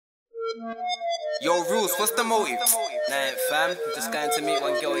Yo, Rules, what's the motive? Nah, fam, just going to meet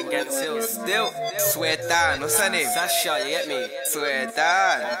one girl in Gants Hill. Still, Swear down, what's her name? Sasha, you get me? Swear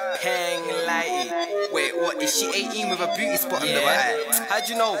down. Peng Lighty. Wait, what, is she 18 with a beauty spot under her eye? How'd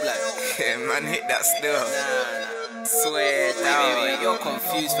you know, blood? Yeah, man, hit that still. Nah. Swear down. Wait, you're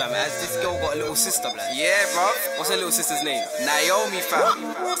confused, fam. Has this girl got a little sister, blood? Yeah, bruv. What's her little sister's name? Naomi, fam.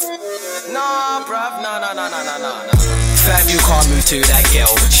 Nah, bruv. Nah. Fam, you can't move to that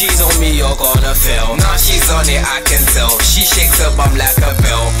girl. She's on me, you're gonna fail. Nah, she's on it, I can tell. She shakes her bum like a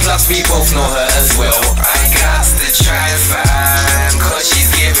bell. Plus, we both know her as well. I got to try fam, cause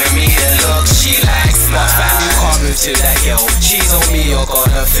she's giving me the look she likes. Nah, fam, you can't move to that girl. She's on me, you're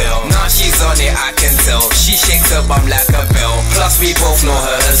gonna fail. Nah, she's on it, I can tell. She shakes her bum like a bell. Plus, we both know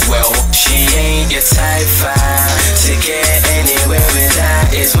her as well. She ain't your type fam. To get anywhere with that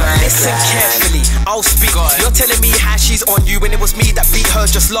is my Listen plan. carefully, I'll speak. You're telling me how she's on you when it was me that beat her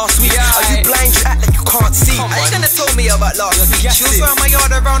just last week. Are you blind? You act like you can't see. Are you gonna tell me about last week? She was around my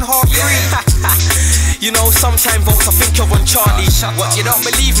yard around half 3. You know, sometimes folks, I think you're on Charlie. What, you don't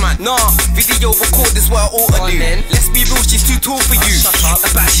believe, man? Nah, video record is what I ought to do. Let's be real, she's too tall for you.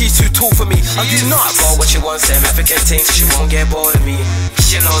 About she's too tall for me. Are you nuts? I got what she wants, them African things, she won't get bored of me.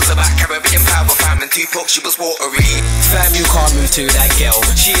 She knows about Caribbean power, fam, and Tupac, she was watery. Fam, you can't move to that girl.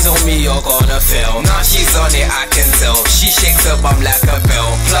 She's on me, you're gonna fail. Nah, she's on it, I can tell. She shakes her bum like a bell.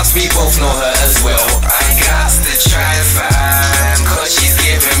 Plus, we both know her as well. I got to try fam, cause she's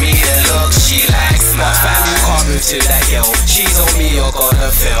giving me the look she likes. Nah, fam, you can't move to that girl. She's on me, you're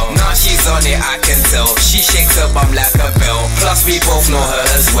gonna fail. Nah, she's on it, I can tell. She shakes her bum like a bell. Plus, we both know her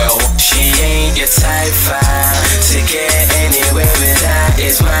as well. She ain't your type fam. To get anywhere with that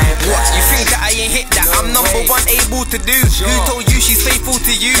is my plan. What, you think that I ain't hit that? I'm number 1 able to do. Who told you she's faithful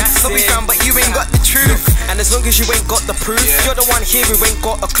to you? Sorry fam, but you ain't got the truth. And as long as you ain't got the proof, you're the one here who ain't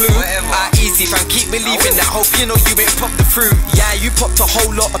got a clue. Easy fam, keep believing that. Hope you know you ain't popped the fruit. Yeah, you popped a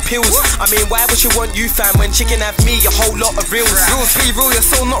whole lot of pills. I mean, why would you want you fam when she can have me a whole lot of reels? Rules, be real, you're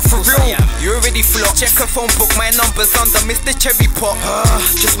so not for real. You already flopped. Check her phone book, my number's under Mr. Cherry Pop.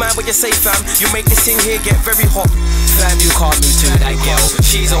 Just mind what you say fam, you make this thing here get very hot. Fam, you can't move to that girl.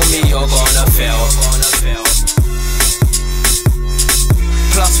 She's on me, you're gonna fail.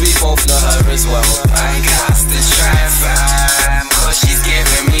 Plus we both know her as well. I got to try fam, cause she's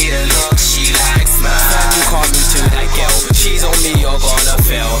giving me the look she likes, man. Fam, you can't move to that girl. She's on me, you're gonna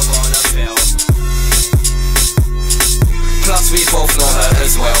fail. Plus we both know her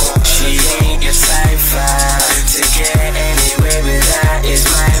as well. She ain't your type fam. To get anywhere with that is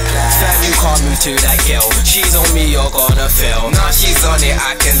my plan. Fam, you can't move to that girl. She's on me, you're gonna fail. Nah, she's on it,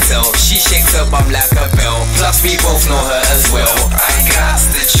 I can tell. She shakes her bum like a bell. Plus we both know her as well. I got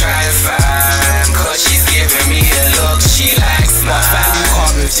to try fam, cause she's giving me the look she likes, man. Fam, you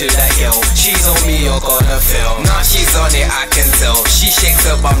can't move to that girl. She's on me, you're gonna fail. Nah, she's on it, I can tell. She shakes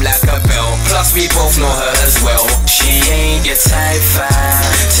her bum like a bell. Plus we both know her as well. She ain't your type fam.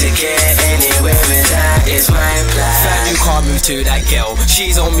 To get anywhere with that is my plan. Fam, you can't move to that girl.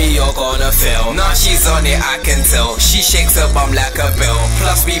 She's on me, you're gonna fail. Nah, she's on it, I can tell. She shakes her bum like a bell.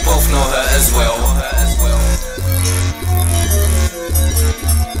 Plus we both know her as well.